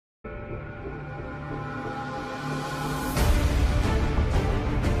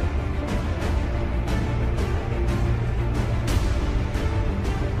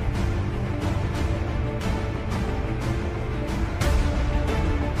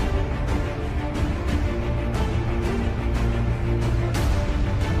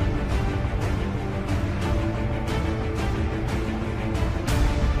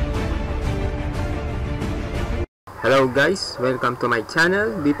Hello guys, welcome to my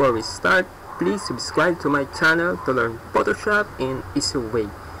channel. Before we start, please subscribe to my channel to learn Photoshop in easy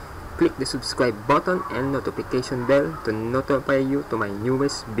way. Click the subscribe button and notification bell to notify you to my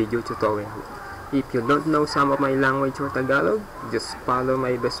newest video tutorial. If you don't know some of my language or Tagalog, just follow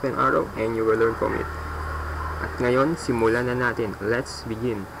my best friend arrow and you will learn from it. At ngayon, simulan na natin. Let's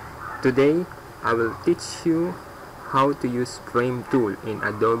begin. Today, I will teach you how to use frame tool in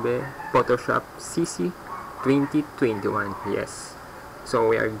Adobe Photoshop CC 2021. Yes, so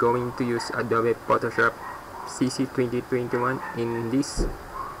we are going to use Adobe Photoshop CC 2021 in this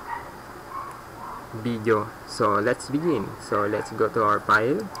video. So let's begin. So let's go to our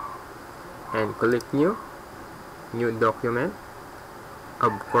file and click new document,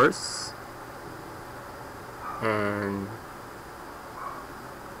 of course, and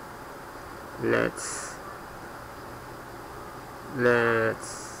let's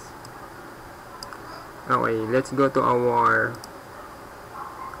go to our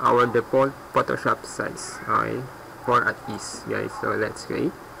default Photoshop size. Okay, for at ease, guys. So let's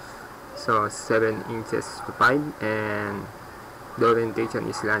create. So 7 inches to 5, and the orientation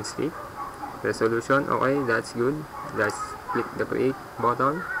is landscape. Resolution, okay, that's good. Let's click the create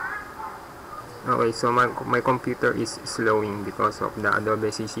button. Okay, so my computer is slowing because of the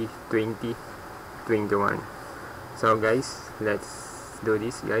Adobe CC 2021. So guys, let's do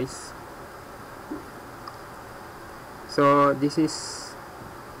this, guys. So this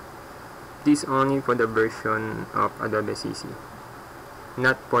only for the version of Adobe CC,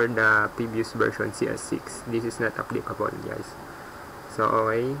 not for the previous version CS6. This is not applicable, guys. So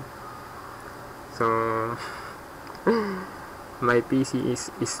okay, so my PC is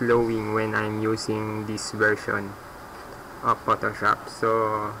slowing when I'm using this version of Photoshop,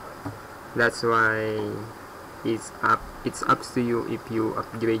 so that's why it's up to you if you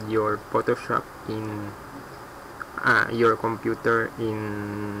upgrade your Photoshop in your computer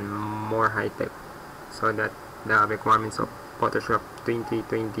in more high-tech, so that the requirements of Photoshop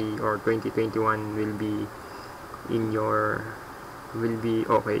 2020 or 2021 will be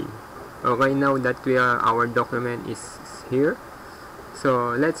okay. Okay, now that our document is here,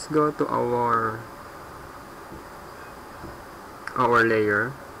 so let's go to our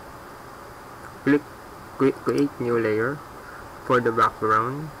layer. Click create new layer for the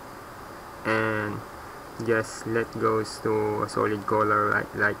background, and just let goes to a solid color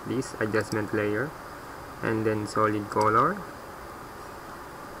like this, adjustment layer, and then solid color,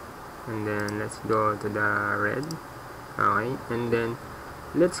 and then let's go to the red. Okay, and then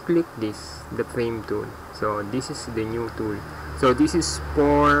let's click the frame tool. So this is the new tool. So this is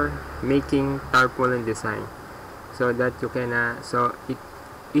for making tarpaulin design, so that you can so it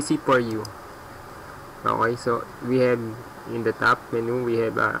easy for you. Okay, so we have in the top menu, we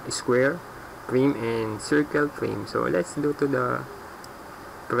have a square frame and circle frame. So let's go to the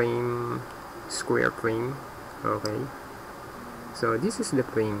frame, square frame. Okay, so this is the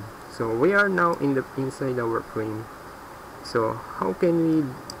frame. So we are now inside our frame. So how can we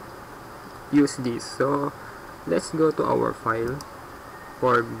use this? So let's go to our file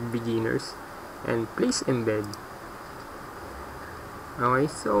for beginners and place embed. Okay,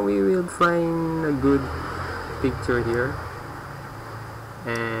 so we will find a good picture here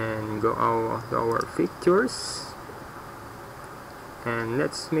and go to our pictures, and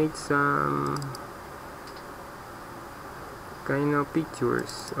let's make some kind of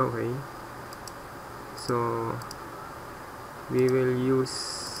pictures. Okay, so we will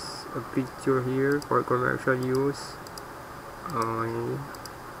use a picture here for commercial use. Okay,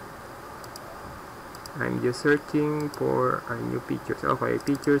 I'm just searching for a new pictures. Okay,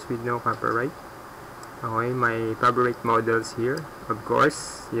 pictures with no copyright. Okay, my favorite models here, of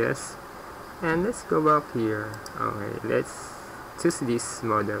course. Yes, and let's go back here. Okay, let's choose this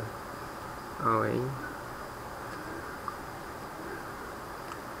model. Okay,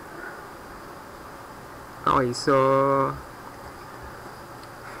 okay, so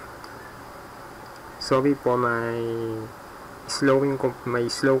sorry for my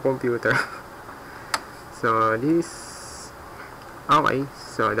slow computer. So this, okay,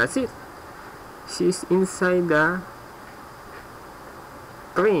 so that's it. She's inside the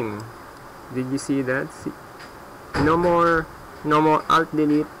frame. Did you see that? See? No more alt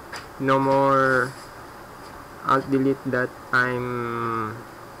delete, no more alt delete that I'm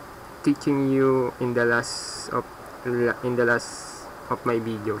teaching you in the last of my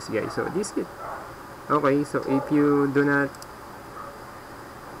videos, guys. So this is it. Okay, so if you do not,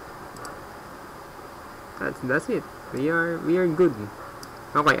 that's it. We are good.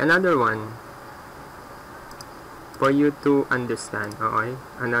 Okay, another one for you to understand. Okay,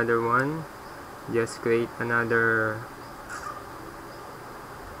 another one. just create another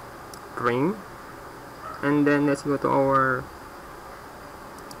frame, and then let's go to our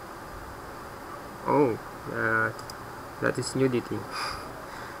that is nudity.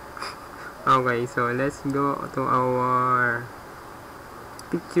 Okay, so let's go to our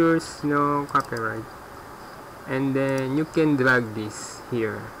pictures, no copyright, and then you can drag this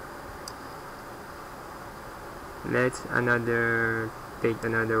here. Let's take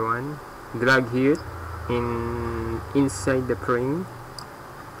another one, drag here inside the frame,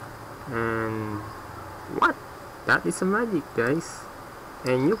 and what, that is a magic, guys.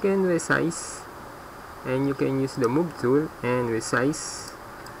 And you can resize, and you can use the move tool and resize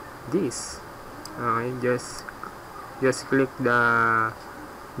this. Okay, just click the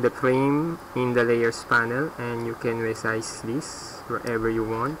frame in the layers panel, and you can resize this wherever you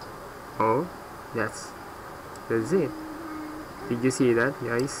want. Oh, that's it. Did you see that,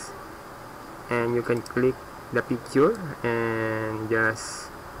 guys? And you can click the picture and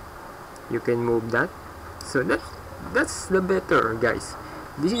you can move that. So that's the better, guys.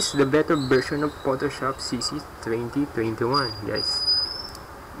 This is the better version of Photoshop CC 2021, guys.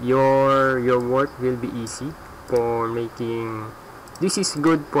 Your work will be easy for making. This is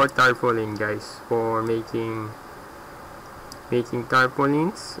good for tarpaulin, guys, for making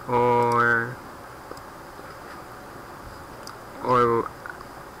tarpaulins or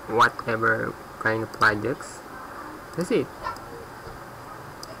whatever kind of projects. That's it.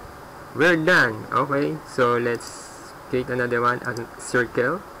 We're done. Okay, so let's create another one, a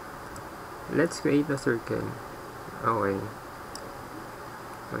circle. Let's create a circle. Okay,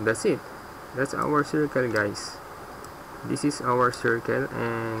 and that's it. That's our circle, guys. This is our circle,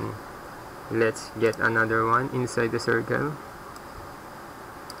 and let's get another one inside the circle,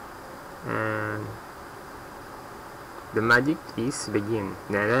 and the magic is begin.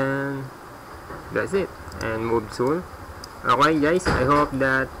 That's it. And move tool. Okay, guys, I hope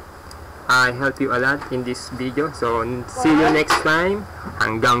that I help you a lot in this video. So see you next time.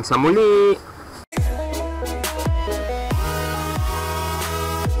 Hanggang sa muli.